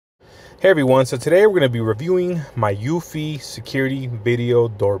Hey everyone, so today we're going to be reviewing my eufy security video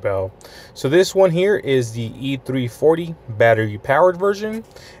doorbell. So this one here is the E340 battery powered version,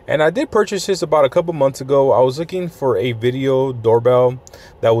 and I did purchase this about a couple months ago. I was looking for a video doorbell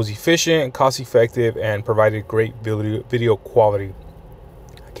that was efficient, cost effective, and provided great video quality.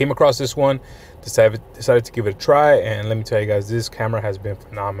 I came across this one, decided to give it a try, and let me tell you guys, this camera has been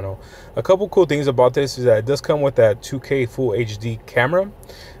phenomenal. A couple cool things about this is that it does come with that 2K full HD camera,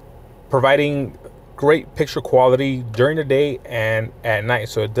 providing great picture quality during the day and at night.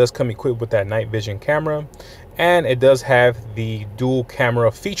 So it does come equipped with that night vision camera, and it does have the dual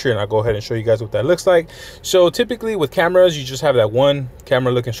camera feature, and I'll go ahead and show you guys what that looks like. So typically with cameras, you just have that one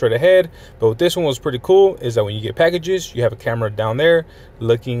camera looking straight ahead, but what this one was pretty cool is that when you get packages, you have a camera down there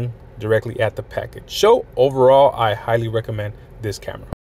looking directly at the package. So overall, I highly recommend this camera.